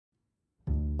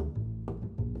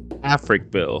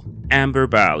Africville, Amber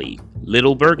Valley,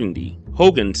 Little Burgundy,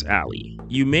 Hogan's Alley.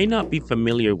 You may not be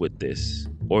familiar with this,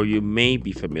 or you may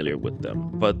be familiar with them,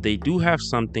 but they do have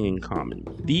something in common.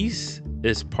 These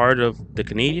is part of the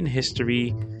Canadian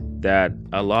history that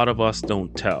a lot of us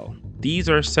don't tell. These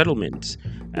are settlements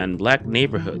and black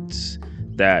neighborhoods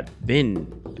that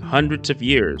been hundreds of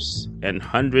years and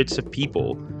hundreds of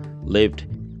people lived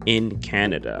in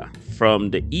Canada. From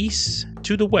the east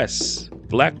to the west,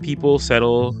 black people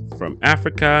settle from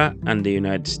Africa and the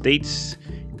United States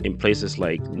in places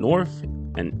like North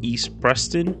and East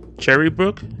Preston,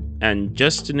 Cherrybrook, and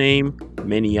just to name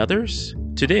many others.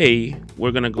 Today,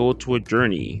 we're gonna go to a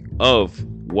journey of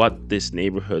what these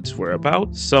neighborhoods were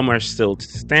about. Some are still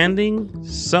standing,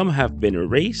 some have been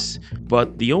erased,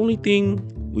 but the only thing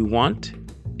we want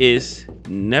is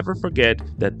never forget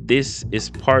that this is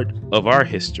part of our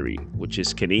history, which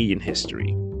is Canadian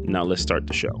history. Now let's start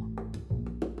the show.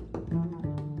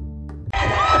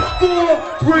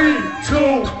 4, 3,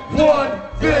 2, 1,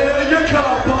 fill your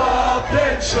cup up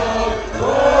and chug.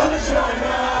 Roll the joint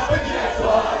up and get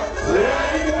fucked.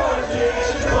 Ready for the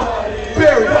kitchen party.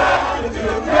 Barry, back into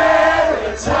the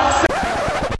Maritimes.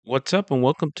 What's up, and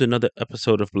welcome to another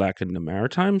episode of Black in the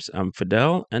Maritimes. I'm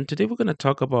Fidel, and today we're going to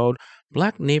talk about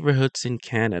black neighborhoods in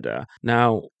Canada.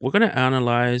 Now, we're going to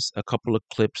analyze a couple of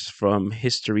clips from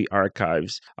History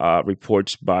Archives,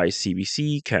 reports by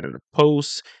CBC, Canada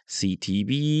Post,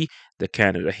 CTV, the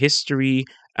Canada History,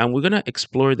 and we're going to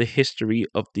explore the history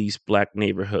of these black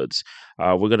neighborhoods.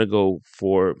 We're going to go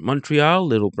for Montreal,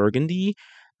 Little Burgundy,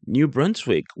 New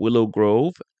Brunswick, Willow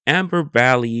Grove, Amber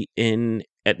Valley in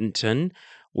Edmonton.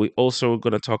 We also are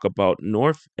going to talk about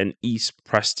North and East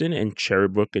Preston and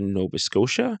Cherrybrook in Nova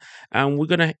Scotia. And we're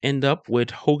going to end up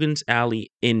with Hogan's Alley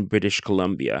in British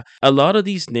Columbia. A lot of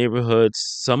these neighborhoods,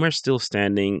 some are still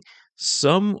standing.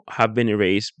 Some have been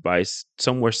erased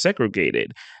some were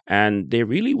segregated. And they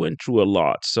really went through a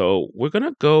lot. So we're going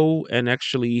to go and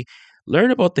actually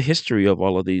learn about the history of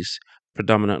all of these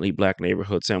predominantly black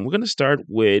neighborhoods. And we're going to start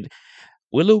with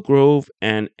Willow Grove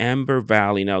and Amber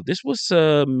Valley. Now, this was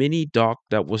a mini doc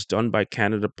that was done by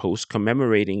Canada Post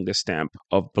commemorating the stamp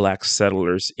of black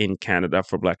settlers in Canada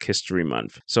for Black History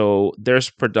Month. So there's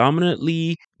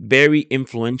predominantly very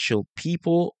influential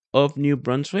people of New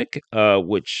Brunswick,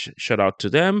 which shout out to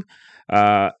them,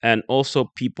 and also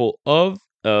people of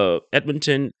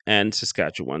Edmonton and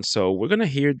Saskatchewan. So we're going to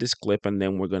hear this clip and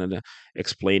then we're going to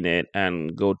explain it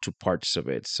and go to parts of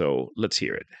it. So let's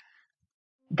hear it.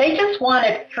 They just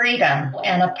wanted freedom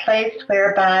and a place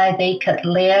whereby they could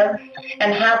live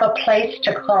and have a place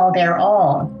to call their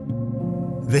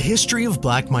own. The history of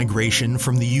black migration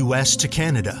from the U.S. to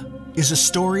Canada is a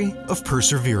story of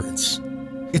perseverance.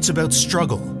 It's about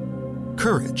struggle,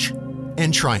 courage,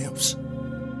 and triumphs.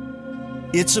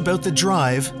 It's about the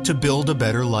drive to build a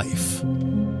better life.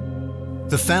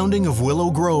 The founding of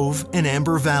Willow Grove and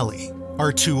Amber Valley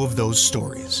are two of those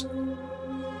stories.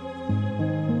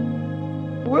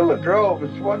 Willow Grove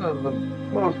is one of the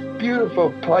most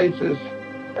beautiful places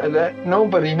that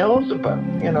nobody knows about.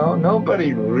 You know,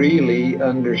 nobody really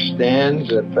understands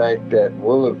the fact that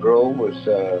Willow Grove was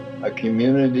a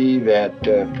community that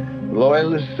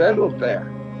loyalists settled there.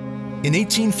 In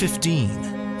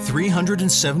 1815,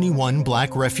 371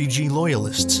 black refugee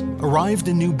loyalists arrived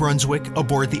in New Brunswick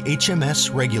aboard the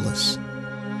HMS Regulus.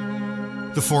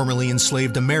 The formerly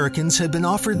enslaved Americans had been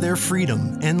offered their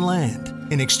freedom and land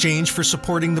in exchange for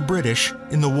supporting the British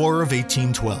in the War of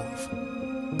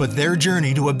 1812. But their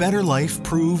journey to a better life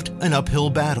proved an uphill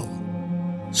battle,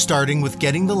 starting with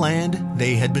getting the land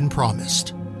they had been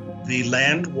promised. The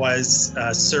land was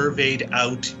surveyed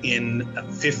out in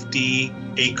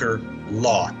 50-acre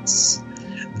lots.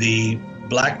 The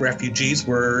black refugees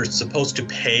were supposed to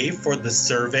pay for the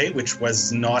survey, which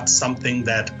was not something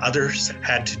that others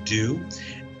had to do.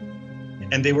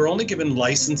 And they were only given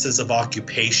licenses of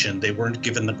occupation. They weren't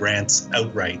given the grants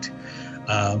outright.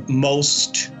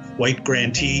 Most white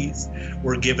grantees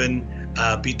were given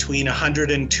between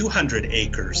 100 and 200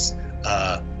 acres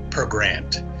per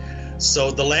grant.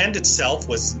 So the land itself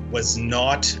was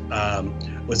not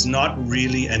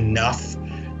really enough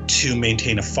to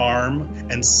maintain a farm,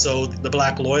 and so the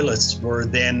black loyalists were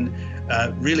then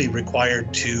really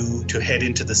required to head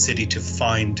into the city to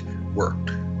find work.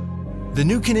 The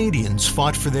New Canadians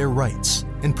fought for their rights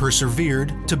and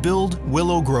persevered to build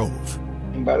Willow Grove.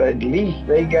 But at least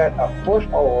they got a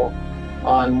foothold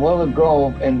on Willow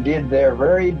Grove and did their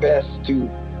very best to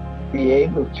be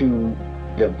able to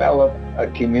develop a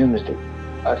community.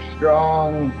 A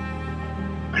strong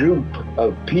group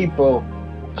of people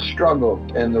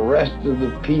struggled, and the rest of the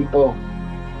people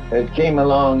that came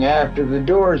along after the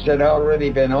doors had already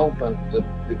been opened.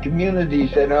 The communities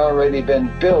had already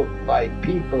been built by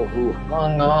people who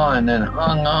hung on and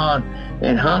hung on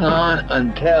and hung on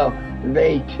until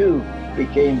they too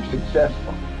became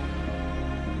successful.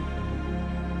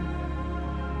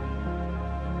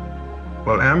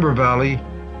 Well, Amber Valley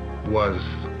was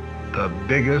the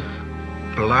biggest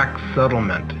black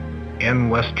settlement in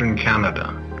Western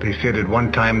Canada. They said at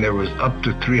one time there was up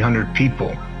to 300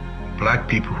 people, black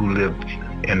people who lived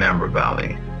in Amber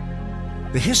Valley.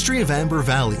 The history of Amber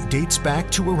Valley dates back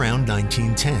to around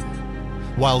 1910,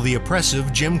 while the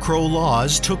oppressive Jim Crow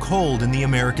laws took hold in the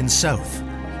American South.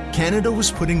 Canada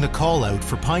was putting the call out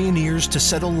for pioneers to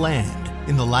settle land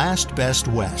in the last best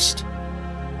West.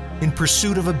 In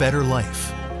pursuit of a better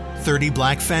life, 30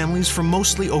 black families from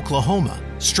mostly Oklahoma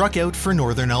struck out for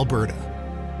northern Alberta.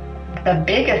 The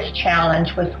biggest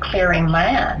challenge was clearing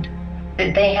land.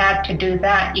 That they had to do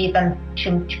that even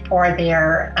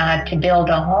to build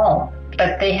a home.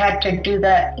 But they had to do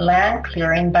that land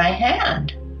clearing by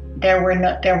hand. There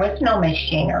was no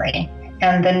machinery.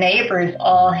 And the neighbors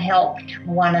all helped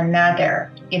one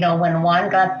another. You know, when one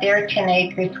got their 10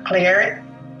 acres cleared,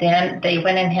 then they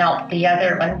went and helped the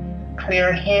other one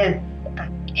clear his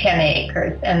 10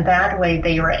 acres. And that way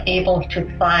they were able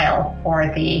to file for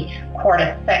the Court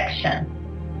of Section.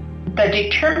 The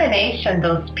determination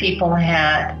those people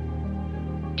had,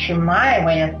 to my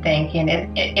way of thinking,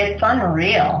 it's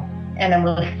unreal. And it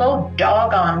was so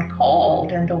doggone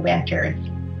cold in the winters.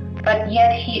 But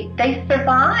yet they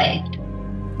survived.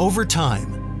 Over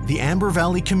time, the Amber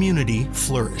Valley community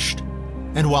flourished.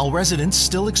 And while residents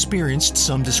still experienced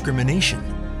some discrimination,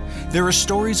 there are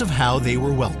stories of how they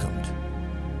were welcomed.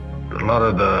 A lot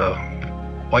of the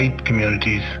white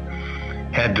communities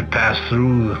had to pass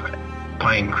through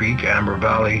Pine Creek, Amber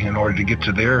Valley, in order to get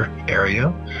to their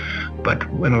area.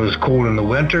 But when it was cold in the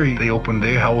winter, they opened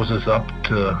their houses up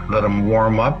to let them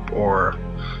warm up, or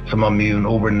some of them even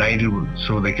overnighted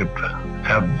so they could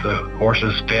have the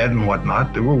horses fed and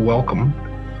whatnot. They were welcomed,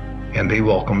 and they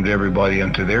welcomed everybody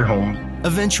into their homes.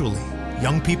 Eventually,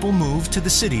 young people moved to the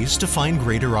cities to find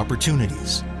greater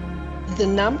opportunities. The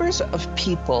numbers of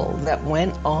people that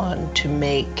went on to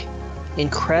make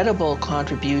incredible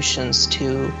contributions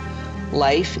to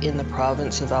life in the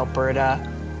province of Alberta,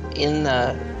 in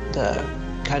the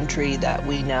country that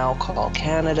we now call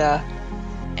Canada,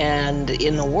 and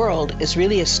in the world is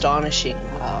really astonishing.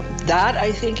 That,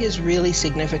 I think, is really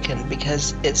significant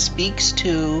because it speaks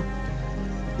to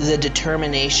the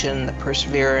determination, the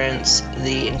perseverance,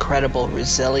 the incredible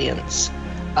resilience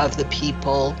of the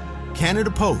people.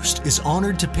 Canada Post is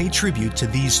honored to pay tribute to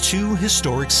these two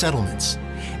historic settlements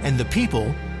and the people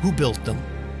who built them.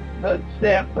 That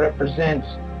stamp represents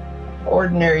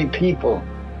ordinary people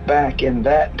back in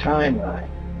that timeline.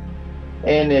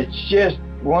 And it's just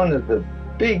one of the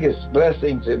biggest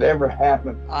blessings that ever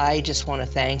happened. I just want to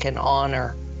thank and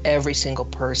honor every single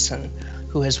person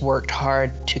who has worked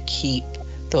hard to keep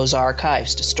those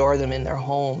archives, to store them in their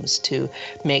homes, to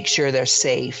make sure they're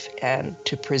safe, and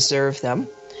to preserve them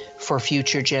for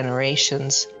future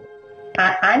generations.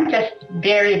 I'm just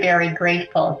very, very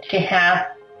grateful to have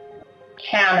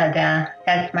Canada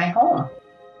as my home.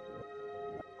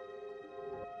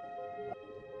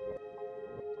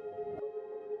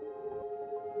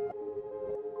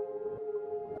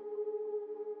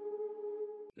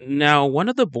 Now, one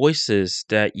of the voices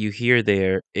that you hear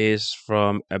there is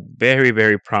from a very,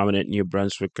 very prominent New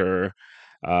Brunswicker.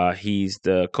 He's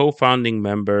the co-founding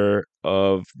member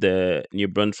of the New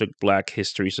Brunswick Black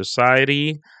History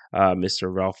Society,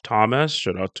 Mr. Ralph Thomas.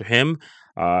 Shout out to him.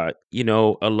 A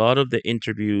lot of the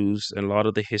interviews and a lot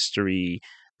of the history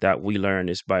that we learn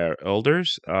is by our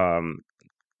elders.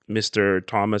 Mr.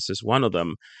 Thomas is one of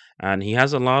them, and he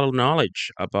has a lot of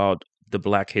knowledge about the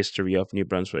Black history of New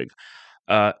Brunswick.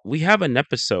 We have an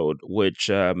episode which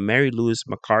Mary Louise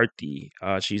McCarthy,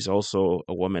 she's also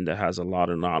a woman that has a lot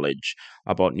of knowledge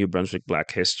about New Brunswick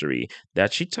Black history,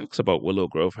 that she talks about Willow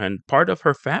Grove, and part of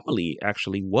her family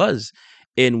actually was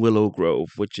in Willow Grove,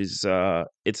 which is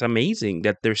it's amazing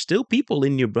that there's still people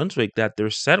in New Brunswick that they're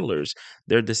settlers,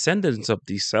 they're descendants of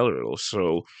these settlers.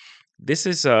 So this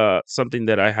is something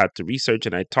that I had to research,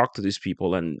 and I talked to these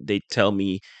people, and they tell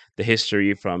me the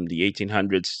history from the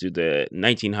 1800s to the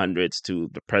 1900s to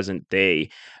the present day,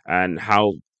 and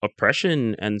how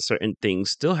oppression and certain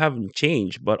things still haven't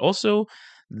changed, but also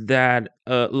that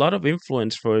a lot of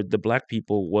influence for the Black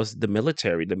people was the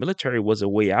military. The military was a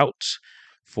way out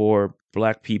for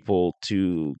Black people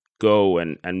to go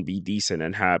and be decent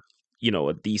and have,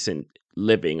 a decent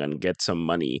living and get some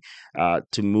money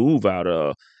to move out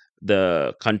of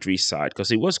the countryside,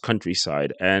 because it was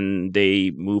countryside, and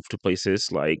they moved to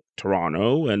places like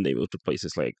Toronto, and they moved to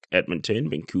places like Edmonton,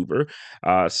 Vancouver.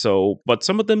 But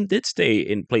some of them did stay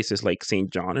in places like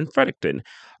St. John and Fredericton.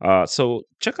 So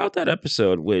check out that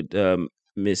episode with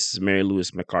Miss Mary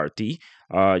Louise McCarthy.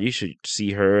 You should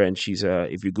see her, and she's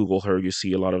if you Google her, you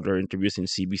see a lot of her interviews in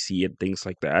CBC and things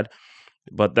like that.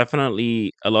 But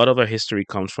definitely, a lot of our history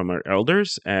comes from our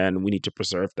elders, and we need to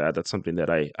preserve that. That's something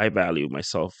that I value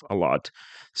myself a lot.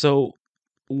 So,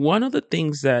 one of the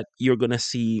things that you're going to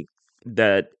see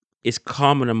that is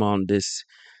common among this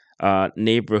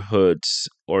neighborhoods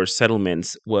or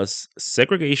settlements was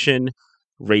segregation,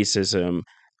 racism,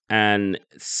 and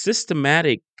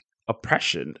systematic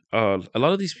oppression. A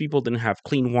lot of these people didn't have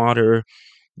clean water,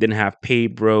 didn't have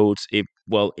paved roads.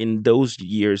 In those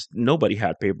years, nobody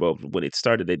had paved roads. When it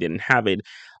started, they didn't have it.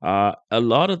 A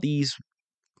lot of these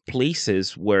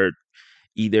places were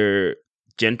either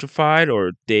gentrified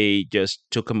or they just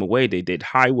took them away. They did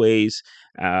highways,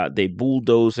 they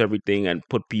bulldozed everything and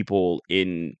put people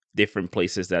in different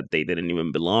places that they didn't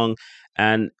even belong.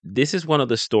 And this is one of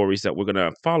the stories that we're going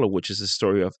to follow, which is the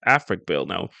story of Africville.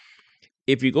 Now,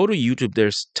 if you go to YouTube,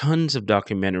 there's tons of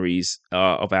documentaries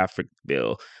of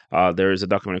Africville. There is a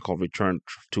documentary called Return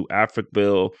to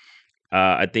Africville.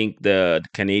 I think the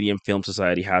Canadian Film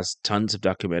Society has tons of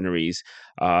documentaries.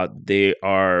 There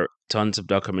are tons of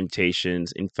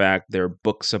documentations. In fact, there are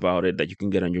books about it that you can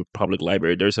get on your public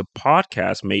library. There's a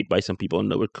podcast made by some people in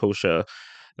Nova Scotia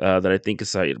that I think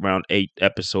is around 8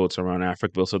 episodes around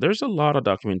Africville. So there's a lot of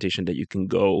documentation that you can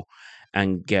go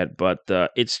and get. But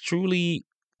it's truly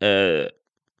a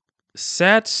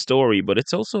sad story, but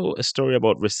it's also a story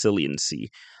about resiliency.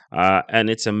 And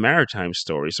it's a maritime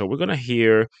story. So we're going to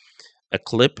hear a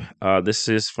clip. This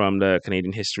is from the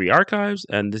Canadian History Archives,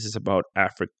 and this is about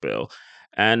Africville.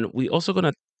 And we also going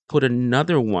to put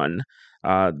another one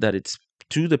that it's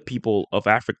to the people of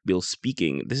Africville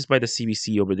speaking. This is by the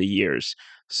CBC over the years.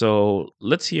 So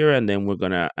let's hear, and then we're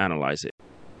going to analyze it.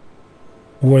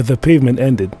 Where the pavement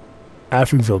ended,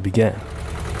 Africville began.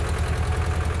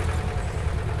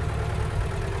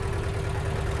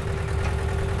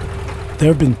 There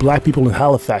have been black people in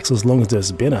Halifax as long as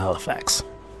there's been a Halifax.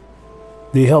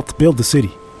 They helped build the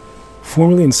city,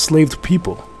 formerly enslaved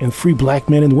people and free black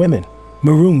men and women,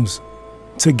 Maroons.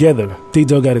 Together, they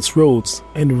dug out its roads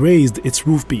and raised its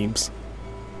roof beams.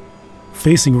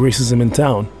 Facing racism in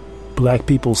town, black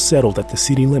people settled at the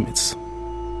city limits.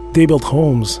 They built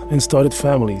homes and started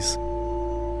families.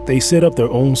 They set up their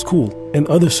own school and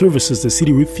other services the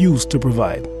city refused to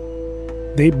provide.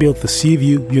 They built the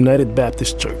Seaview United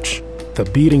Baptist Church, the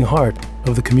beating heart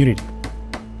of the community.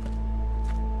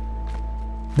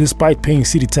 Despite paying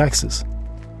city taxes,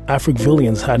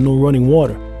 Africvillians had no running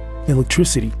water,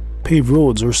 electricity, paved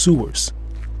roads, or sewers.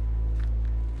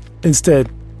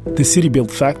 Instead, the city built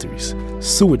factories,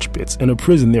 sewage pits, and a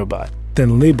prison nearby,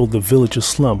 then labeled the village a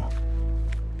slum.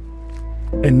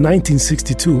 In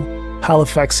 1962,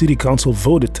 Halifax City Council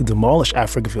voted to demolish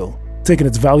Africville, taking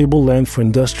its valuable land for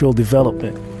industrial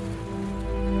development.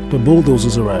 The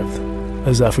bulldozers arrived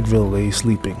as Africville lay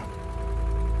sleeping.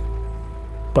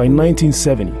 By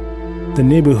 1970, the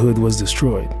neighborhood was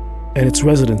destroyed, and its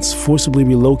residents forcibly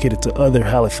relocated to other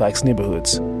Halifax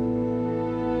neighborhoods.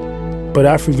 But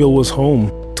Africville was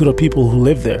home to the people who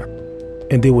lived there,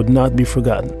 and they would not be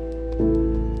forgotten.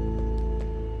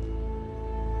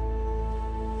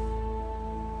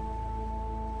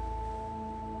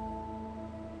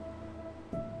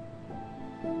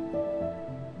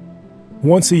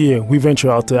 Once a year, we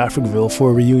venture out to Africville for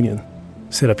a reunion.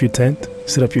 Set up your tent,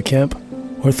 set up your camp,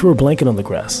 or throw a blanket on the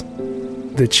grass.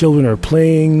 The children are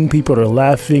playing, people are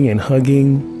laughing and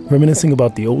hugging, reminiscing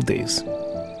about the old days.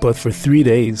 But for 3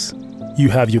 days, you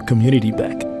have your community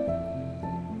back.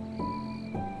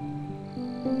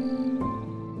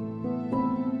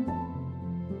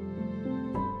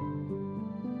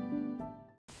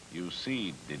 You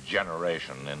see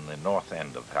degeneration in the north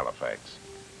end of Halifax,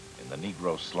 in the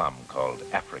Negro slum called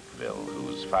Africville,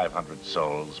 whose 500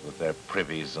 souls with their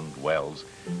privies and wells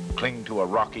cling to a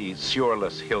rocky,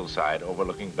 sewerless hillside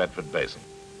overlooking Bedford Basin.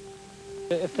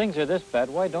 If things are this bad,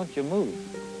 why don't you move?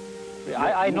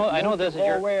 I know this is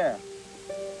your... Where?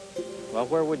 Well,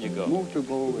 where would you go? Move to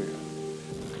go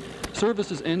where?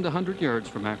 Services end 100 yards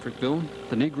from Africville.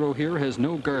 The Negro here has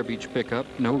no garbage pickup,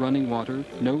 no running water,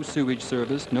 no sewage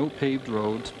service, no paved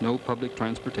roads, no public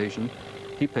transportation.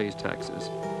 He pays taxes.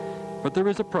 But there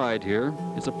is a pride here.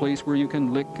 It's a place where you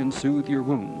can lick and soothe your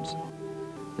wounds.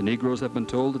 The Negroes have been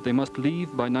told that they must leave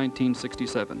by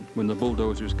 1967, when the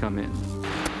bulldozers come in.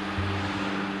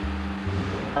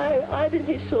 I've been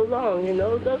here so long, you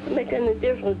know, it doesn't make any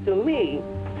difference to me.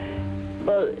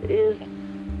 But it's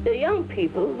the young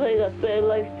people, they got their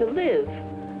life to live.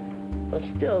 But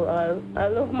still, I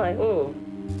love my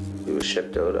home. We were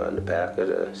shipped out on the back of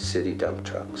the city dump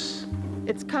trucks.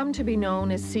 It's come to be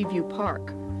known as Seaview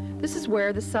Park. This is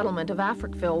where the settlement of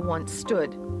Africville once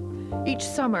stood. Each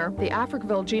summer, the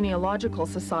Africville Genealogical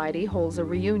Society holds a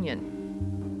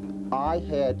reunion. I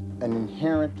had an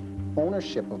inherent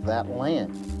ownership of that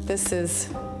land. This is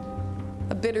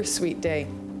a bittersweet day.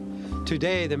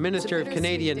 Today, the Minister of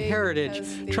Canadian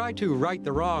Heritage tried to right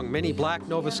the wrong many black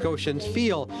Nova Scotians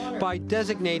feel by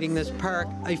designating this park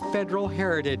a federal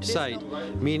heritage site,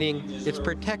 meaning it's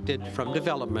protected from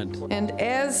development. And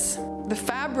as the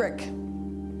fabric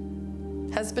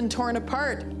has been torn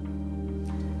apart,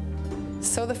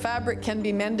 so the fabric can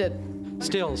be mended.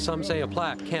 Still, some say a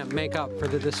plaque can't make up for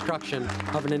the destruction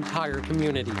of an entire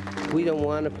community. We don't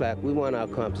want a plaque. We want our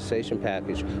compensation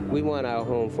package. We want our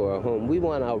home for our home. We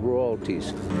want our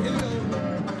royalties.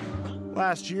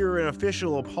 Last year, an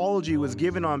official apology was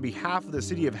given on behalf of the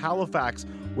city of Halifax.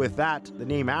 With that, the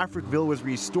name Africville was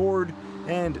restored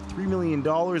and $3 million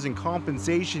in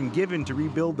compensation given to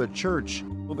rebuild the church.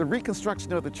 Well, the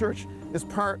reconstruction of the church is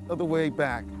part of the way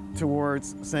back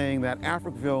towards saying that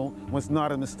Africville was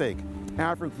not a mistake.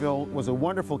 Africville was a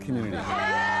wonderful community.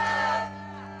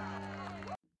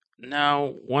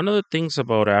 Now, one of the things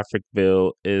about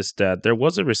Africville is that there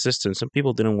was a resistance. Some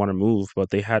people didn't want to move, but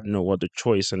they had no other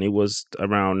choice. And it was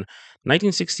around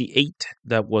 1968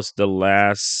 that was the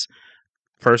last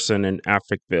person in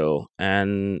Africville.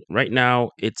 And right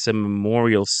now, it's a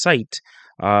memorial site.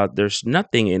 There's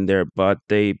nothing in there, but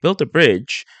they built a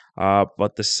bridge.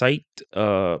 But the site,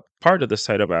 part of the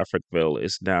site of Africville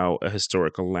is now a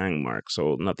historical landmark,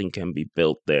 so nothing can be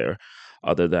built there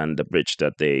other than the bridge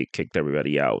that they kicked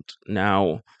everybody out.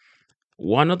 Now,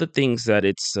 one of the things that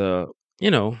it's a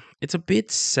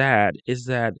bit sad is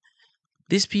that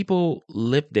these people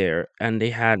lived there and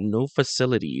they had no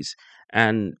facilities,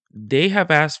 and they have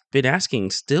been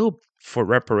asking still for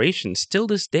reparations still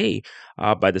this day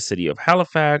by the city of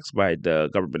Halifax, by the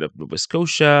government of Nova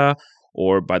Scotia,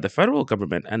 or by the federal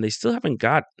government, and they still haven't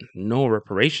got no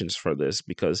reparations for this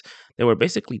because they were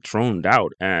basically thrown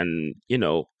out and,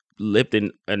 lived in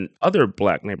an other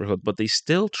black neighborhood, but they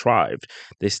still thrived.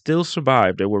 They still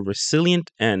survived. They were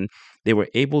resilient, and they were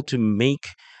able to make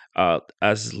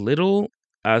as little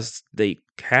as they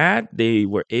had. They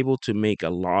were able to make a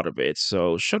lot of it.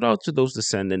 So shout out to those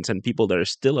descendants and people that are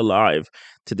still alive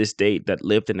to this date that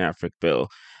lived in Africville.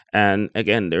 And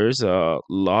again, there's a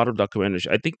lot of documentaries.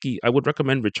 I think I would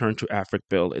recommend Return to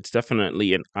Africville. It's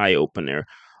definitely an eye-opener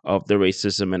of the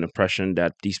racism and oppression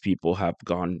that these people have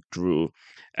gone through.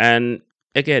 And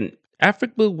again,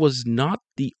 Africville was not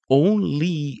the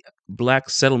only black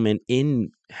settlement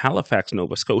in Halifax,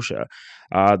 Nova Scotia.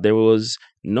 There was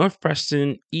North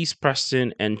Preston, East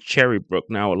Preston, and Cherrybrook.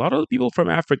 Now, a lot of the people from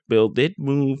Africville did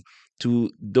move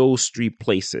to those three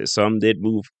places. Some did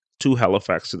move to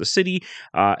Halifax, to the city,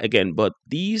 again, but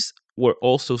these were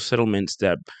also settlements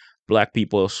that black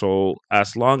people, so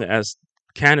as long as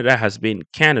Canada has been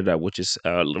Canada, which is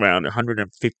around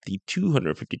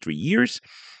 153 years,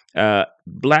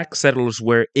 black settlers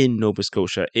were in Nova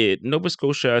Scotia. Nova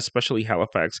Scotia, especially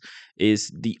Halifax,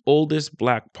 is the oldest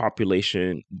black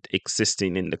population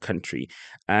existing in the country,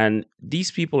 and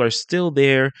these people are still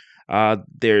there.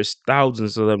 There's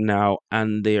thousands of them now,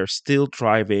 and they are still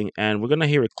thriving. And we're going to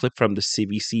hear a clip from the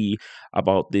CBC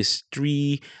about these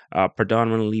three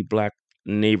predominantly black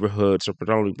neighborhoods or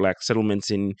predominantly black settlements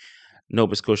in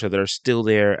Nova Scotia that are still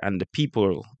there, and the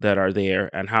people that are there,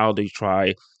 and how they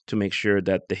try to make sure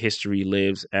that the history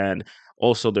lives and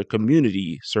also their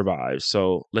community survives.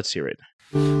 So let's hear it.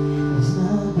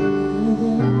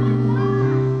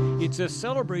 It's a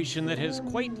celebration that has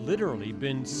quite literally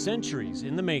been centuries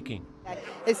in the making.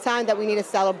 It's time that we need to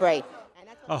celebrate.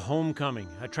 A homecoming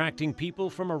attracting people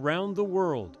from around the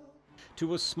world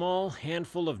to a small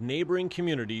handful of neighboring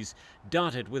communities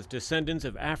dotted with descendants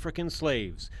of African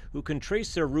slaves who can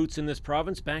trace their roots in this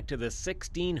province back to the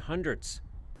 1600s.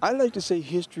 I like to say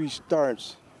history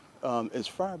starts as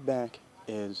far back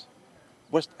as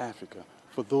West Africa.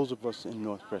 For those of us in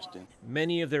North Preston.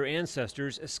 Many of their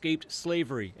ancestors escaped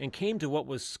slavery and came to what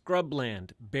was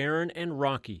scrubland, barren and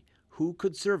rocky. Who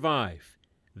could survive?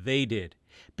 They did,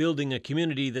 building a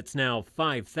community that's now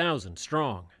 5,000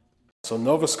 strong. So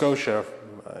Nova Scotia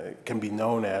can be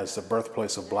known as the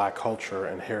birthplace of black culture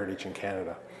and heritage in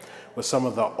Canada, with some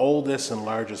of the oldest and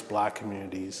largest black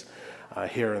communities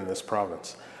here in this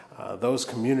province. Those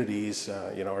communities,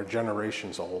 are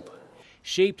generations old.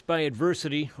 Shaped by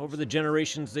adversity, over the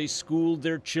generations they schooled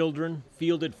their children,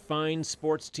 fielded fine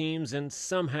sports teams, and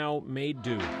somehow made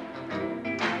do.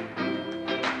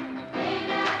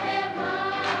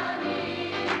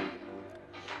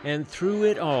 And through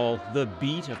it all, the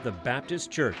beat of the Baptist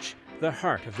Church, the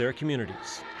heart of their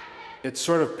communities. It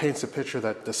sort of paints a picture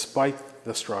that despite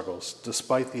the struggles,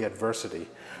 despite the adversity,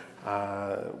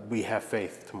 we have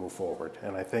faith to move forward.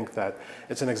 And I think that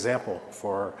it's an example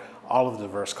for all of the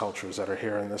diverse cultures that are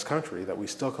here in this country that we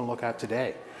still can look at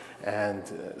today and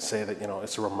say that,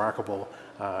 it's a remarkable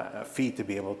feat to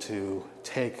be able to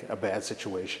take a bad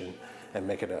situation and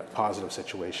make it a positive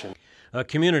situation. A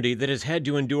community that has had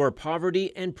to endure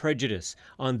poverty and prejudice,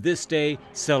 on this day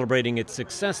celebrating its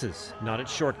successes, not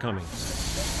its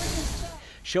shortcomings.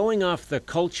 Showing off the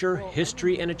culture,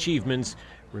 history, and achievements,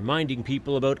 reminding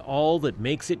people about all that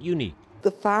makes it unique.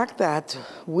 The fact that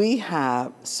we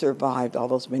have survived all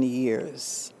those many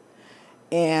years,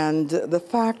 and the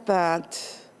fact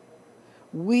that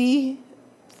we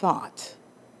thought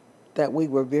that we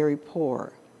were very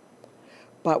poor,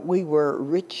 but we were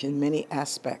rich in many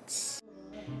aspects.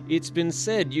 It's been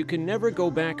said you can never go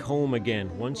back home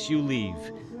again once you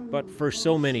leave, but for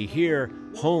so many here,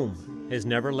 home has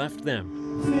never left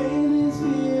them.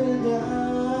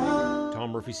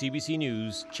 Tom Murphy, CBC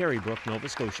News, Cherrybrook, Nova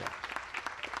Scotia.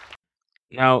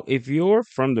 Now, if you're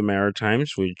from the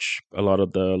Maritimes, which a lot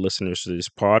of the listeners to this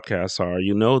podcast are,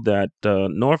 you know that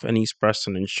North and East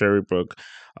Preston and Cherrybrook,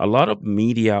 a lot of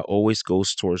media always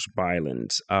goes towards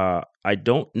violence. I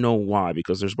don't know why,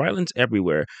 because there's violence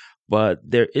everywhere, but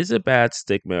there is a bad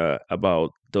stigma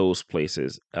about those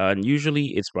places. And usually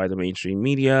it's by the mainstream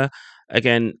media.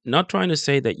 Again, not trying to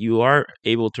say that you are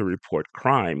able to report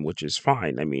crime, which is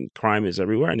fine. I mean, crime is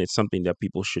everywhere and it's something that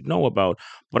people should know about.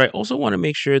 But I also want to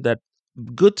make sure that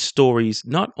good stories,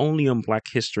 not only on Black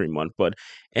History Month, but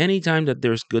anytime that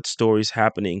there's good stories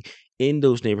happening in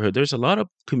those neighborhoods, there's a lot of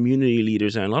community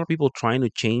leaders and a lot of people trying to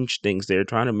change things. They're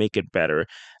trying to make it better.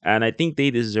 And I think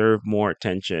they deserve more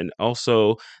attention.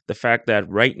 Also, the fact that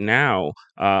right now,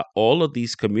 all of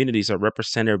these communities are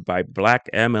represented by Black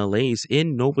MLAs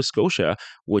in Nova Scotia,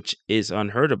 which is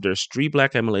unheard of. There's 3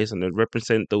 Black MLAs and they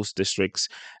represent those districts.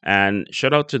 And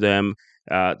shout out to them.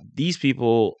 These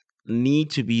people need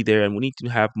to be there, and we need to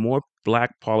have more Black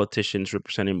politicians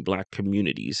representing Black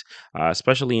communities,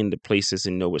 especially in the places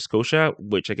in Nova Scotia,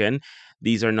 which again,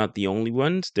 these are not the only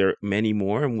ones. There are many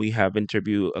more, and we have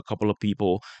interviewed a couple of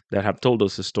people that have told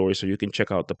us the story, so you can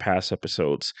check out the past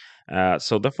episodes.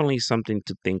 So definitely something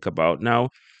to think about. Now,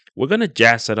 we're going to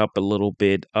jazz it up a little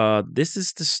bit. This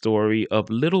is the story of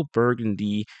Little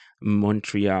Burgundy,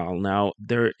 Montreal. Now,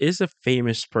 there is a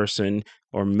famous person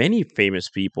or many famous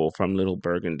people from Little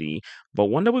Burgundy, but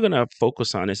one that we're going to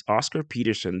focus on is Oscar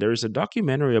Peterson. There is a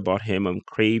documentary about him on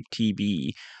Crave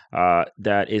TV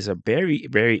that is a very,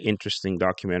 very interesting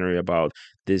documentary about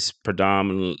this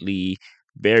predominantly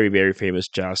very, very famous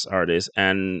jazz artist.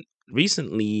 And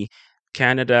recently,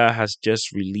 Canada has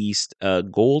just released a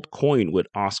gold coin with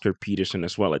Oscar Peterson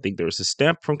as well. I think there's a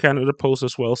stamp from Canada Post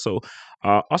as well. So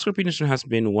Oscar Peterson has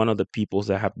been one of the peoples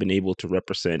that have been able to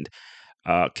represent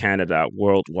Canada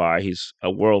worldwide. He's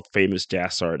a world famous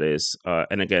jazz artist.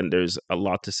 And again, there's a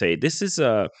lot to say. This is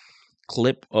a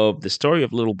clip of the story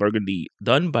of Little Burgundy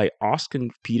done by Oscar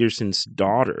Peterson's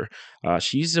daughter.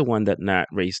 She's the one that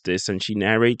narrates this, and she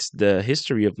narrates the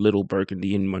history of Little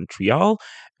Burgundy in Montreal,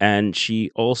 and she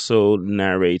also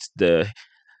narrates the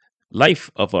life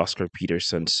of Oscar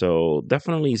Peterson. So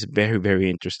definitely it's very, very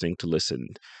interesting to listen.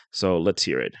 So let's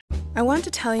hear it. I want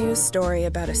to tell you a story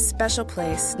about a special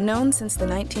place known since the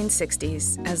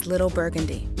 1960s as Little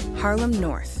Burgundy, Harlem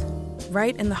North,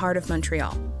 right in the heart of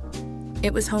Montreal.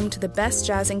 It was home to the best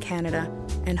jazz in Canada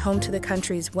and home to the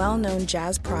country's well-known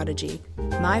jazz prodigy,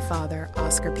 my father,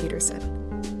 Oscar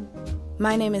Peterson.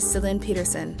 My name is Celine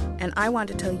Peterson, and I want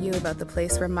to tell you about the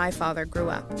place where my father grew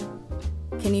up.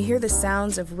 Can you hear the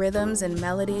sounds of rhythms and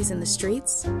melodies in the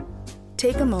streets?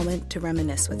 Take a moment to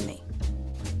reminisce with me.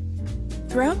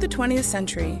 Throughout the 20th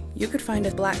century, you could find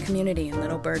a Black community in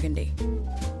Little Burgundy.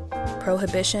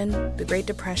 Prohibition, the Great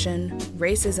Depression,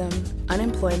 racism,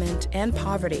 unemployment, and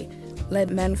poverty led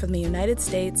men from the United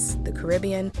States, the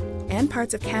Caribbean, and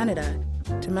parts of Canada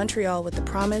to Montreal with the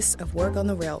promise of work on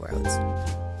the railroads.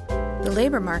 The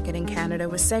labor market in Canada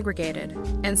was segregated,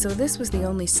 and so this was the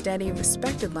only steady,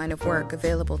 respected line of work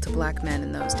available to Black men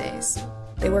in those days.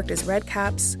 They worked as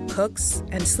redcaps, cooks,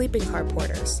 and sleeping car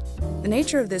porters. The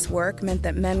nature of this work meant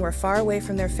that men were far away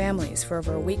from their families for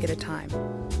over a week at a time.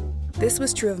 This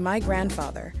was true of my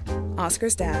grandfather,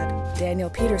 Oscar's dad, Daniel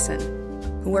Peterson,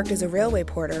 who worked as a railway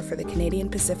porter for the Canadian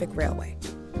Pacific Railway.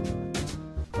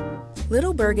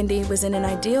 Little Burgundy was in an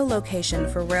ideal location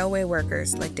for railway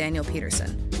workers like Daniel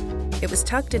Peterson. It was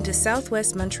tucked into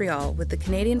southwest Montreal with the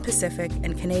Canadian Pacific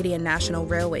and Canadian National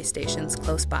Railway stations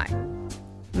close by.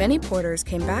 Many porters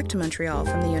came back to Montreal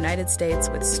from the United States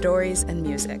with stories and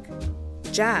music.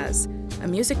 Jazz, a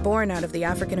music born out of the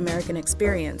African American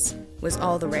experience, was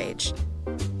all the rage.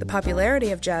 The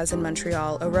popularity of jazz in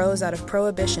Montreal arose out of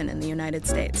Prohibition in the United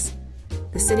States.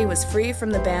 The city was free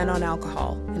from the ban on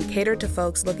alcohol and catered to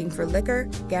folks looking for liquor,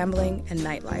 gambling, and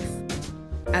nightlife.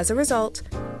 As a result,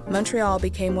 Montreal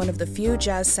became one of the few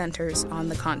jazz centers on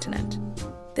the continent.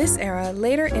 This era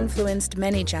later influenced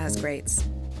many jazz greats,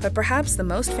 but perhaps the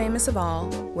most famous of all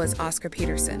was Oscar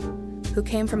Peterson, who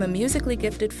came from a musically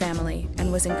gifted family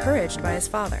and was encouraged by his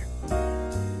father.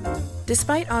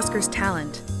 Despite Oscar's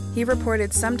talent, he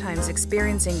reported sometimes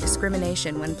experiencing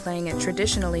discrimination when playing at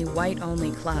traditionally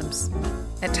white-only clubs.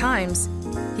 At times,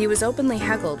 he was openly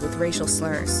heckled with racial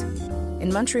slurs.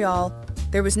 In Montreal,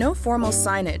 there was no formal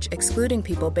signage excluding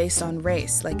people based on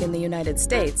race like in the United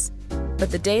States,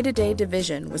 but the day-to-day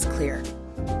division was clear.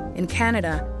 In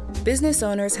Canada, business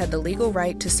owners had the legal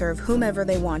right to serve whomever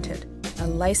they wanted, a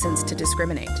license to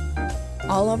discriminate.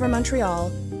 All over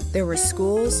Montreal, there were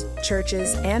schools,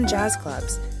 churches, and jazz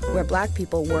clubs where Black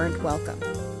people weren't welcome.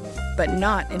 But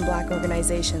not in Black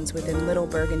organizations within Little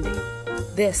Burgundy.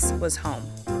 This was home.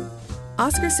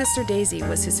 Oscar's sister Daisy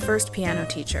was his first piano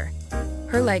teacher.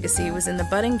 Her legacy was in the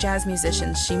budding jazz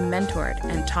musicians she mentored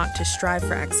and taught to strive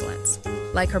for excellence,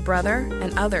 like her brother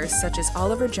and others such as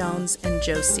Oliver Jones and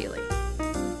Joe Seeley.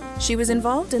 She was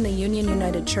involved in the Union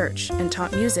United Church and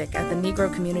taught music at the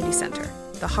Negro Community Center,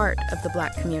 the heart of the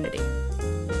Black community.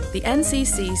 The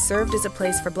NCC served as a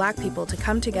place for Black people to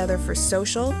come together for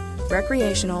social,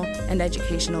 recreational, and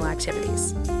educational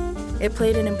activities. It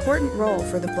played an important role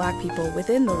for the Black people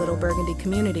within the Little Burgundy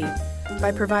community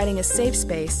by providing a safe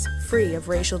space free of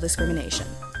racial discrimination.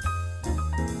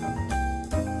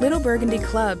 Little Burgundy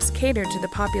clubs catered to the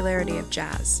popularity of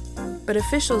jazz, but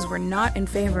officials were not in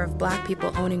favor of Black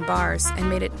people owning bars and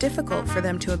made it difficult for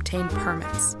them to obtain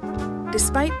permits.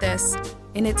 Despite this,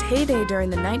 in its heyday during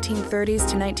the 1930s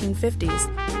to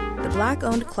 1950s, the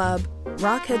Black-owned club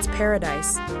Rockhead's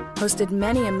Paradise hosted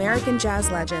many American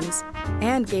jazz legends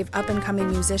and gave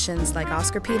up-and-coming musicians like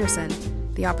Oscar Peterson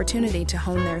the opportunity to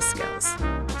hone their skills.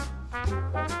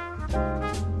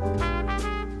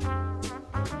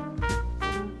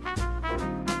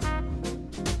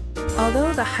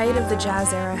 Although the height of the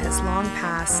jazz era has long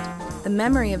passed, the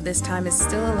memory of this time is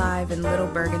still alive in Little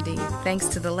Burgundy thanks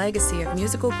to the legacy of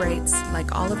musical greats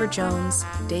like Oliver Jones,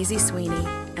 Daisy Sweeney,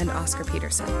 and Oscar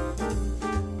Peterson.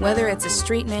 Whether it's a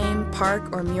street name,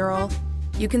 park, or mural,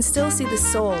 you can still see the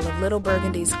soul of Little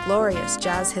Burgundy's glorious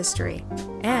jazz history.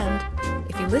 And,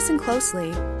 if you listen closely,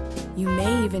 you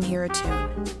may even hear a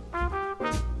tune.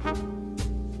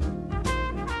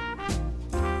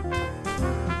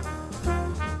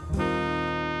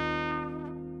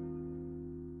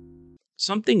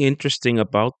 Something interesting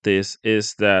about this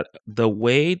is that the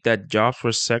way that jobs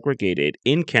were segregated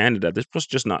in Canada, this was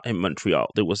just not in Montreal,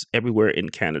 it was everywhere in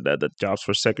Canada that jobs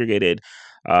were segregated.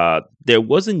 There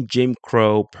wasn't Jim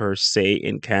Crow per se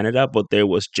in Canada, but there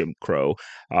was Jim Crow.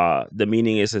 The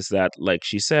meaning is that, like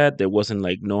she said, there wasn't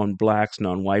like non-blacks,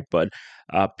 non-white, but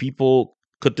people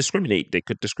could discriminate. They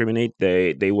could discriminate.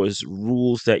 There was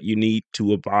rules that you need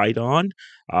to abide on.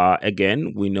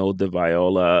 Again, we know the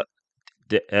Viola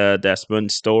Desmond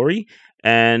story,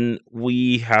 and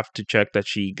we have to check that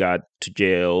she got to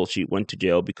jail. She went to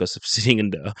jail because of sitting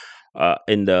in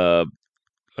the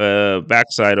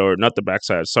backside, or not the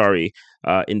backside, sorry,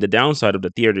 in the downside of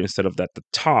the theater instead of at the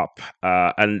top.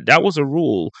 And that was a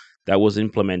rule that was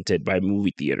implemented by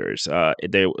movie theaters.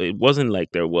 It wasn't like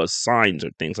there was signs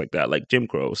or things like that, like Jim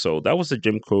Crow. So that was the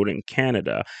Jim Crow in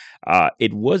Canada.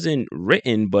 It wasn't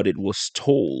written, but it was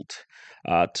told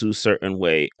to a certain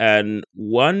way. And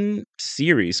one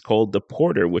series called The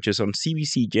Porter, which is on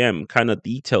CBC Gem, kind of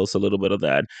details a little bit of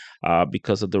that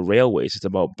because of the railways. It's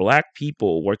about Black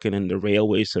people working in the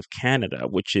railways of Canada,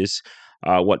 which is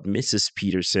what Mrs.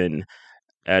 Peterson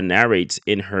narrates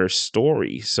in her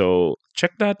story. So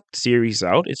check that series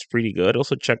out. It's pretty good.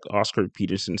 Also check Oscar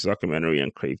Peterson's documentary on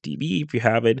Crave TV if you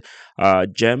have it.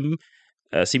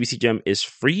 CBC Gem is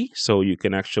free, so you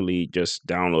can actually just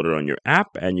download it on your app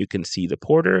and you can see The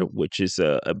Porter, which is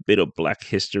a bit of Black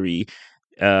history.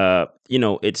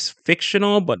 It's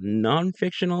fictional but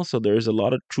non-fictional, so there's a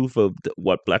lot of truth of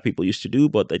what Black people used to do,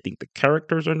 but I think the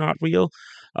characters are not real.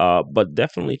 But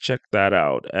definitely check that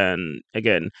out. And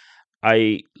again,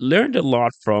 I learned a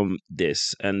lot from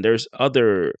this, and there's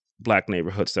other Black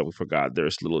neighborhoods that we forgot.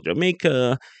 There's Little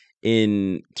Jamaica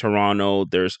in Toronto.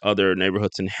 There's other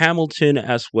neighborhoods in Hamilton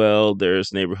as well.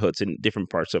 There's neighborhoods in different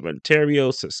parts of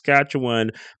Ontario,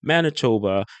 Saskatchewan,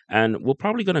 Manitoba, and we're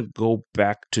probably going to go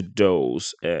back to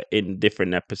those in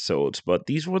different episodes. But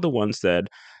these were the ones that,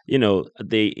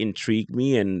 they intrigued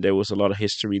me, and there was a lot of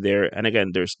history there. And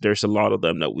again, there's a lot of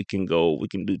them that we can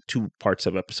do 2 parts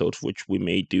of episodes, which we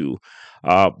may do.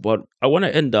 But I want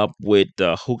to end up with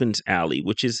Hogan's Alley,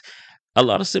 which is a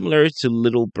lot of similarities to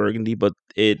Little Burgundy, but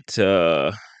it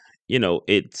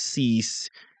ceased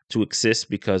to exist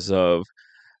because of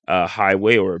a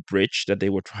highway or a bridge that they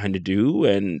were trying to do,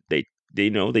 and they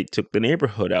took the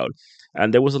neighborhood out.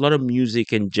 And there was a lot of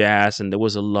music and jazz, and there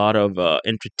was a lot of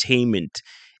entertainment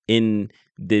in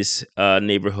this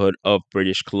neighborhood of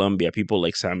British Columbia. People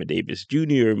like Sammy Davis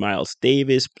Jr., Miles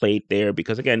Davis played there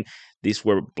because, again, this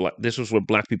was where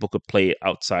Black people could play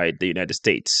outside the United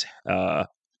States.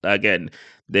 Again,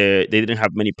 they didn't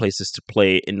have many places to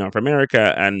play in North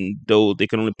America, and though they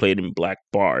can only play it in Black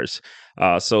bars.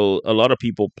 So a lot of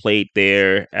people played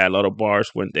there, a lot of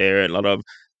bars went there, and a lot of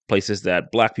places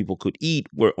that Black people could eat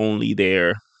were only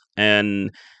there.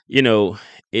 And,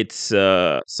 it's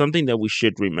something that we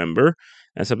should remember,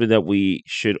 and something that we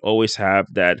should always have,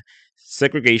 that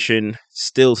segregation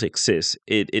still exists.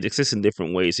 It exists in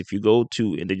different ways. If you go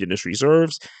to Indigenous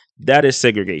reserves, that is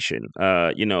segregation.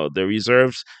 The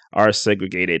reserves are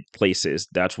segregated places.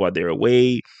 That's why they're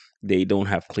away. They don't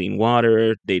have clean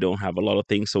water. They don't have a lot of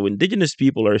things. So Indigenous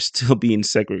people are still being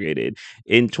segregated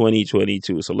in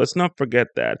 2022. So let's not forget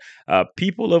that.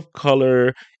 People of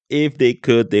color, if they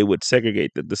could, they would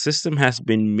segregate. The system has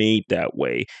been made that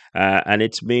way, and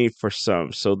it's made for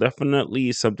some. So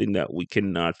definitely something that we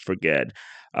cannot forget.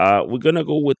 We're going to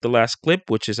go with the last clip,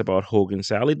 which is about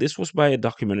Hogan's Alley. This was by a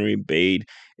documentary made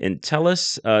in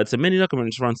TELUS. It's a mini documentary.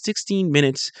 It's around 16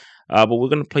 minutes, but we're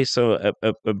going to play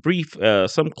a brief,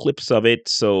 some clips of it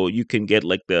so you can get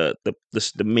like the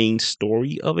main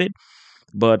story of it.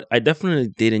 But I definitely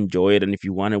did enjoy it, and if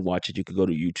you want to watch it, you could go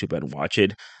to YouTube and watch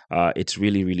it. It's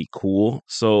really, really cool.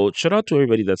 So shout out to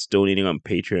everybody that's donating on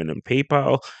Patreon and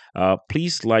PayPal.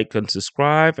 Please like and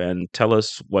subscribe, and tell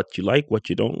us what you like, what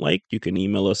you don't like. You can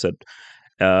email us at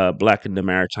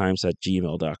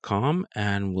blackinthemaritimes@gmail.com,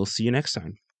 and we'll see you next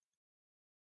time.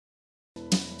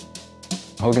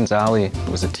 Hogan's Alley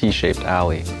was a T-shaped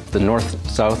alley. The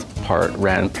north-south part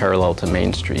ran parallel to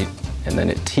Main Street, and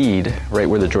then it teed right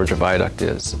where the Georgia Viaduct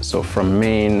is. So from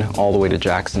Main all the way to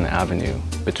Jackson Avenue,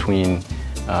 between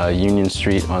Union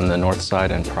Street on the north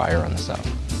side and Pryor on the south.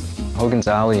 Hogan's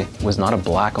Alley was not a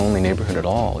Black-only neighborhood at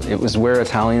all. It was where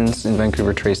Italians in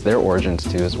Vancouver traced their origins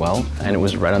to as well, and it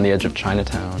was right on the edge of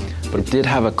Chinatown. But it did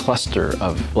have a cluster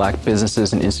of Black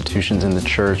businesses and institutions in the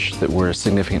church that were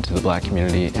significant to the Black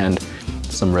community, and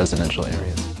some residential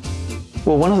areas.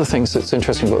 Well, one of the things that's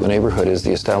interesting about the neighborhood is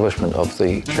the establishment of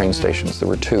the train stations. There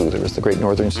were 2. There was the Great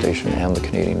Northern Station and the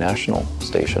Canadian National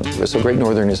Station. So Great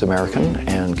Northern is American,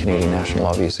 and Canadian National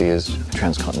obviously is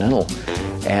transcontinental.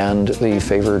 And the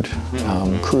favored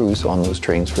crews on those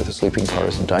trains for the sleeping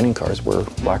cars and dining cars were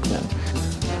Black men.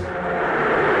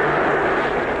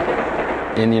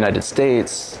 In the United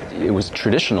States, it was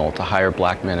traditional to hire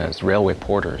Black men as railway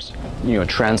porters.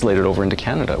 Translated over into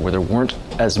Canada, where there weren't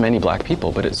as many Black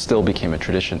people, but it still became a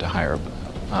tradition to hire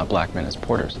Black men as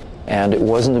porters. And it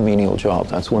wasn't a menial job.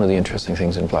 That's one of the interesting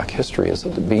things in Black history, is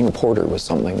that being a porter was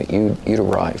something that you'd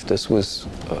arrived. This was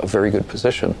a very good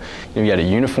position. You had a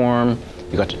uniform,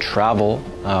 you got to travel.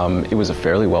 It was a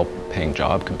fairly well-paying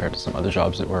job compared to some other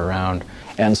jobs that were around.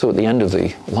 And so at the end of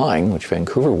the line, which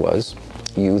Vancouver was,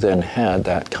 you then had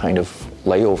that kind of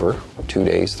layover, 2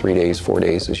 days, 3 days, 4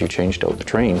 days as you changed out the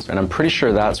trains. And I'm pretty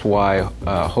sure that's why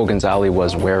Hogan's Alley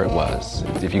was where it was.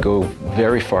 If you go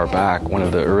very far back, one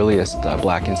of the earliest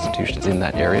Black institutions in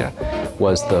that area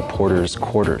was the porters'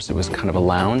 quarters. It was kind of a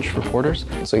lounge for porters.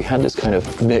 So you had this kind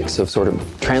of mix of sort of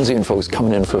transient folks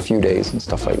coming in for a few days and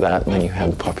stuff like that, and then you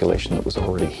had the population that was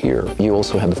already here. You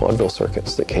also had the vaudeville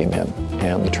circuits that came in,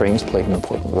 and the trains played an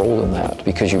important role in that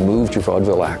because you moved your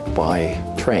vaudeville act by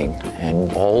train,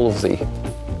 and all of the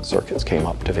circuits came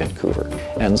up to Vancouver.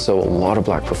 And so a lot of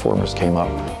Black performers came up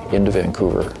into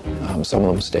Vancouver. Some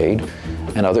of them stayed,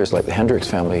 and others, like the Hendricks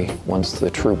family, once the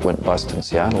troupe went bust in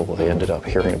Seattle, well, they ended up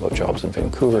hearing about jobs in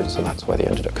Vancouver, so that's why they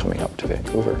ended up coming up to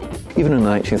Vancouver. Even in the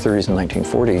 1930s and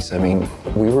 1940s, I mean,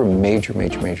 we were a major,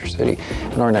 major, major city,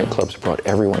 and our nightclubs brought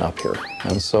everyone up here.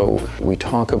 And so we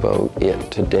talk about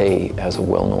it today as a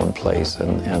well-known place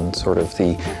and sort of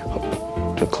the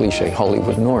cliche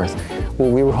Hollywood North. Well,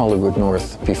 we were Hollywood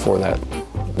North before that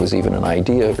was even an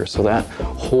idea. So that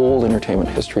whole entertainment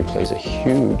history plays a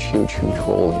huge, huge, huge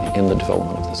role in the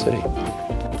development of the city.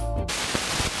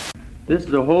 This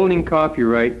is a holding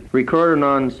copyright recorded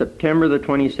on September the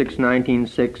 26th,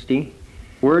 1960.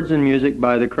 Words and music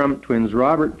by the Crump Twins,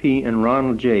 Robert P. and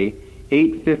Ronald J.,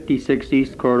 856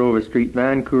 East Cordova Street,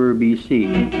 Vancouver, BC.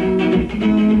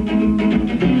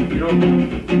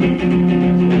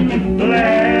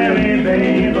 Larry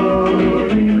Babel,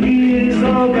 he's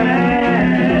so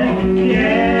bad,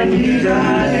 yes, he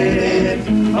died.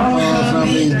 Oh, from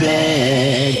his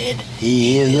dad,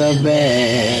 he is a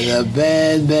bad,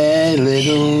 bad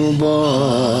little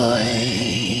boy.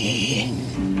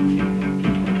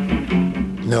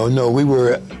 No, we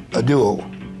were a duo.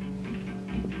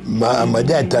 My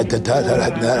dad taught how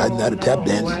to tap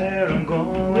dance.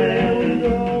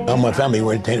 All my family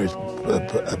were entertainers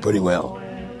pretty well.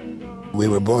 We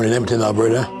were born in Edmonton,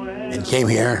 Alberta, and came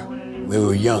here. We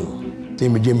were young.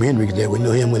 Same with Jimi Hendrix there. We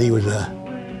knew him when he was, we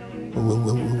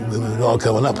were all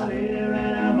coming up.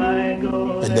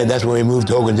 And then that's when we moved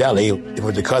to Hogan's Alley. It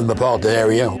was a cosmopolitan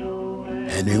area.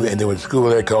 And there was a school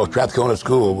there called Strathcona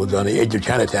School. It was on the edge of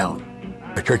Chinatown.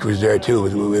 Our church was there too.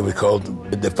 It was called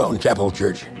the Fountain Chapel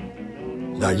Church.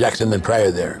 Now Jackson and Pryor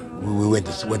there. We went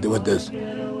to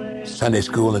Sunday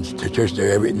school and to church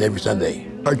there every Sunday.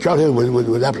 Our childhood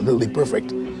was absolutely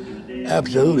perfect.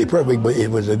 Absolutely perfect, but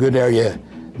it was a good area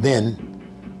then.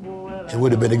 It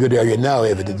would have been a good area now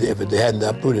if it hadn't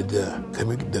uprooted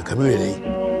the community.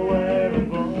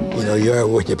 You know, you are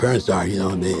what your parents are, you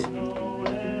know,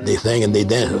 they sang and they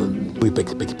danced. We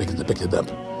picked it up.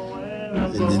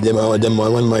 Then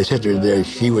one of my sisters there,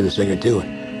 she was a singer too.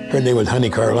 Her name was Honey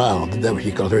Carlisle. That's what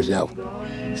she called herself.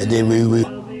 And then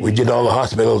we did all the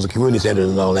hospitals, the community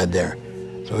centers, and all that there.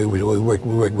 So we worked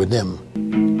with them.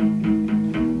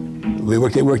 We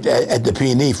worked at the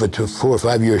P&E for 4 or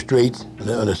 5 years straight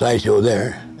on a sideshow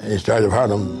there. And in Stars of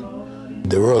Harlem,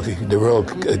 the Royal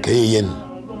Canadian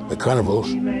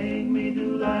Carnivals.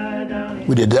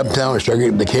 We did Uptown,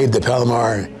 Sugar, the Cave, the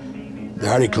Palomar, the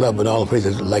Hardy Club, and all the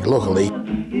places like locally.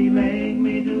 And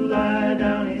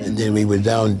then we was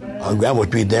down on Granville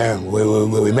Street there where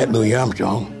we met Louis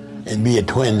Armstrong, and we had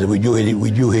twins. We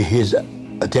drew his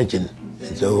attention.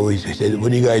 And so he said,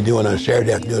 "What are you guys doing on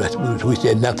Saturday afternoon?" We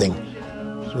said nothing.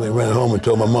 So we ran home and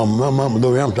told my mom,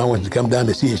 Louis Armstrong wants to come down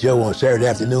to see a show on Saturday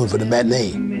afternoon for the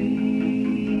matinee.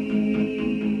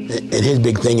 And his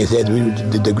big thing is that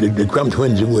the Crump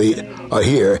Twins are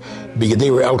here because they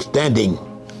were outstanding.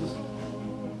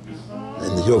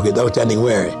 And the joke is outstanding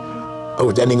where?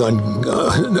 Outstanding on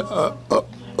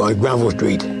Granville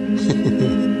Street.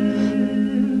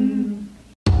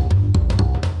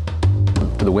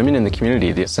 For the women in the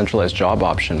community, the centralized job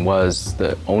option was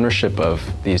the ownership of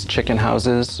these chicken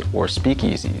houses or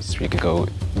speakeasies. You could go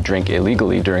drink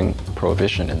illegally during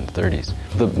Prohibition in the 30s.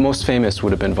 The most famous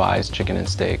would have been Vi's Chicken and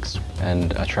Steaks,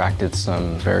 and attracted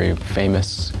some very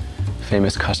famous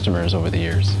customers over the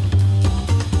years.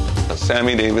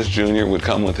 Sammy Davis Jr. would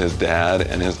come with his dad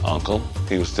and his uncle.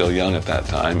 He was still young at that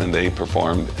time, and they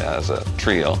performed as a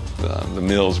trio. The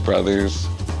Mills Brothers,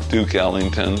 Duke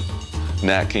Ellington,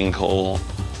 Nat King Cole,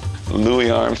 Louis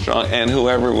Armstrong, and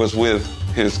whoever was with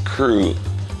his crew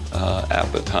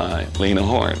at the time. Lena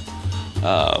Horne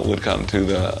would come to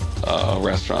the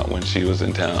restaurant when she was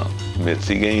in town.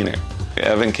 Mitzi Gaynor,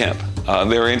 Evan Kemp.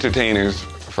 They were entertainers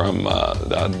from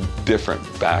different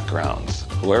backgrounds.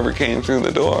 Whoever came through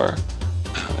the door,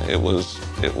 they were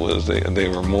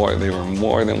more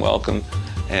than welcome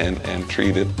and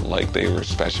treated like they were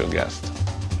special guests.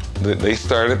 They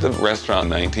started the restaurant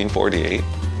in 1948.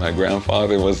 My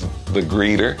grandfather was the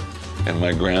greeter, and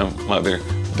my grandmother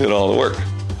did all the work.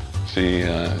 She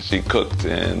cooked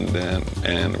and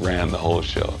ran the whole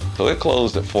show. So it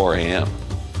closed at 4 a.m.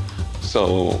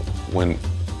 So when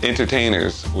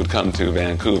entertainers would come to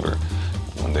Vancouver,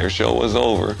 when their show was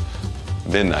over,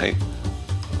 midnight,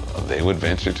 they would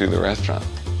venture to the restaurant.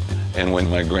 And when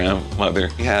my grandmother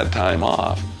had time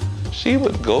off, she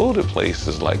would go to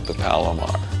places like the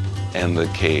Palomar and the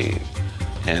Cave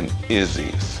and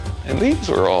Izzy's. And these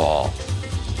were all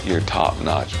your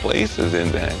top-notch places in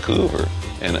Vancouver.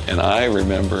 And I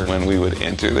remember when we would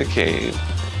enter the Cave,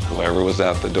 whoever was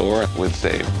at the door would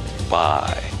say,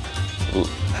 "Bye.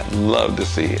 Love to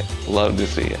see it. Love to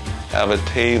see it. Have a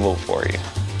table for you."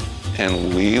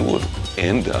 And we would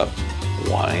end up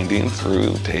winding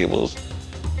through tables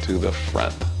to the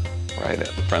front, right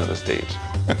at the front of the stage.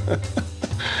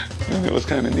 It was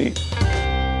kind of neat.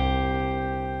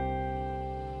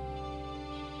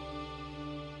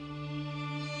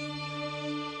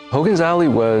 Hogan's Alley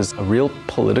was a real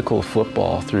political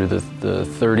football through the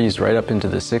 30s right up into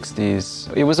the 60s.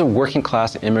 It was a working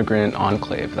class immigrant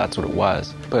enclave, that's what it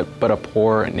was, but a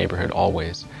poor neighborhood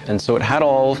always. And so it had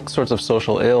all sorts of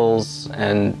social ills,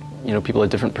 and people had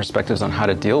different perspectives on how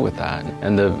to deal with that.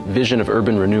 And the vision of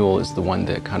urban renewal is the one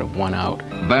that kind of won out.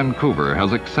 Vancouver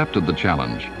has accepted the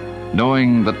challenge,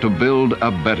 knowing that to build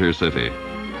a better city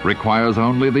requires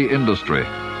only the industry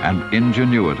and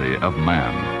ingenuity of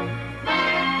man.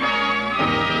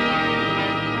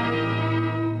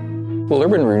 Well,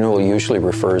 urban renewal usually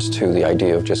refers to the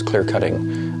idea of just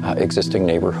clear-cutting existing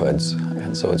neighborhoods,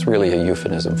 and so it's really a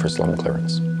euphemism for slum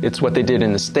clearance. It's what they did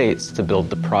in the States to build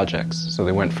the projects. So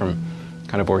they went from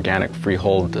kind of organic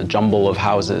freehold, a jumble of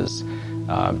houses,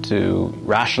 to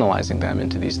rationalizing them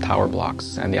into these tower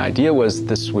blocks. And the idea was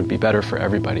this would be better for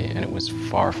everybody, and it was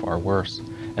far, far worse.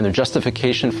 And their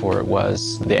justification for it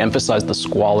was they emphasized the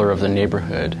squalor of the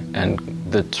neighborhood, and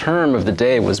the term of the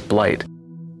day was blight.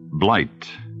 Blight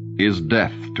is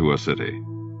death to a city.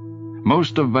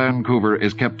 Most of Vancouver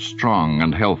is kept strong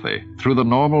and healthy through the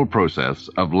normal process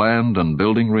of land and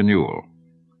building renewal.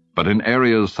 But in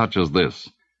areas such as this,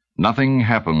 nothing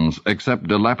happens except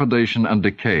dilapidation and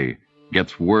decay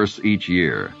gets worse each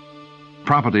year.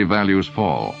 Property values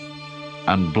fall,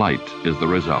 and blight is the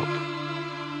result.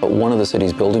 One of the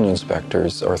city's building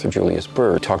inspectors, Arthur Julius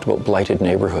Burr, talked about blighted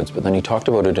neighborhoods, but then he talked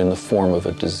about it in the form of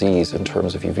a disease in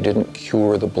terms of if you didn't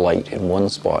cure the blight in one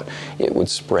spot, it would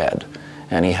spread.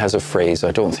 And he has a phrase,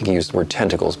 I don't think he used the word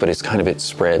tentacles, but it's kind of, it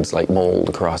spreads like mold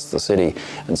across the city,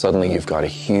 and suddenly you've got a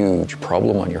huge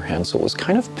problem on your hands. So it was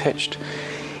kind of pitched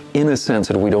in a sense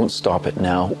that if we don't stop it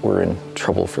now, we're in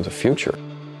trouble for the future.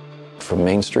 From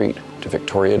Main Street to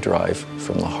Victoria Drive,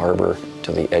 from the harbor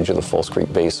to the edge of the False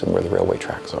Creek Basin where the railway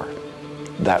tracks are.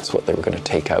 That's what they were going to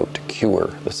take out to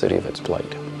cure the city of its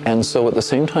blight. And so at the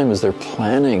same time as they're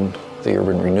planning the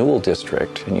urban renewal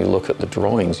district, and you look at the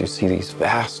drawings, you see these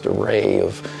vast array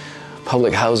of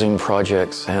public housing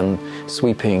projects and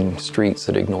sweeping streets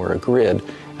that ignore a grid,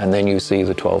 and then you see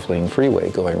the 12-lane freeway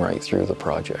going right through the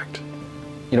project.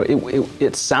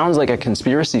 It sounds like a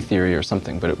conspiracy theory or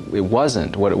something, but it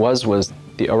wasn't. What it was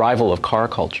the arrival of car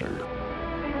culture.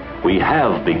 We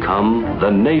have become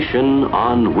the nation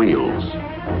on wheels,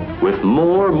 with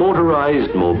more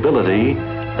motorized mobility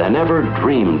than ever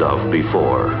dreamed of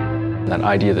before. That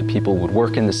idea that people would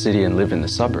work in the city and live in the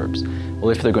suburbs. Well,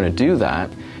 if they're going to do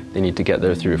that, they need to get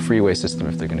there through a freeway system.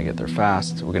 If they're going to get there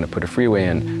fast, we're going to put a freeway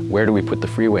in. Where do we put the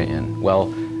freeway in?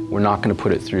 Well, we're not going to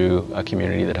put it through a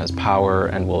community that has power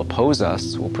and will oppose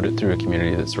us. We'll put it through a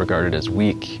community that's regarded as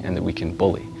weak and that we can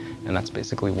bully. And that's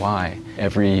basically why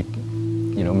every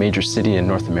major city in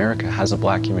North America has a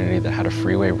black community that had a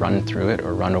freeway run through it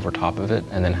or run over top of it,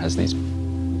 and then has these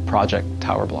project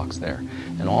tower blocks there.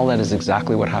 And all that is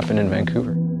exactly what happened in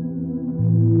Vancouver.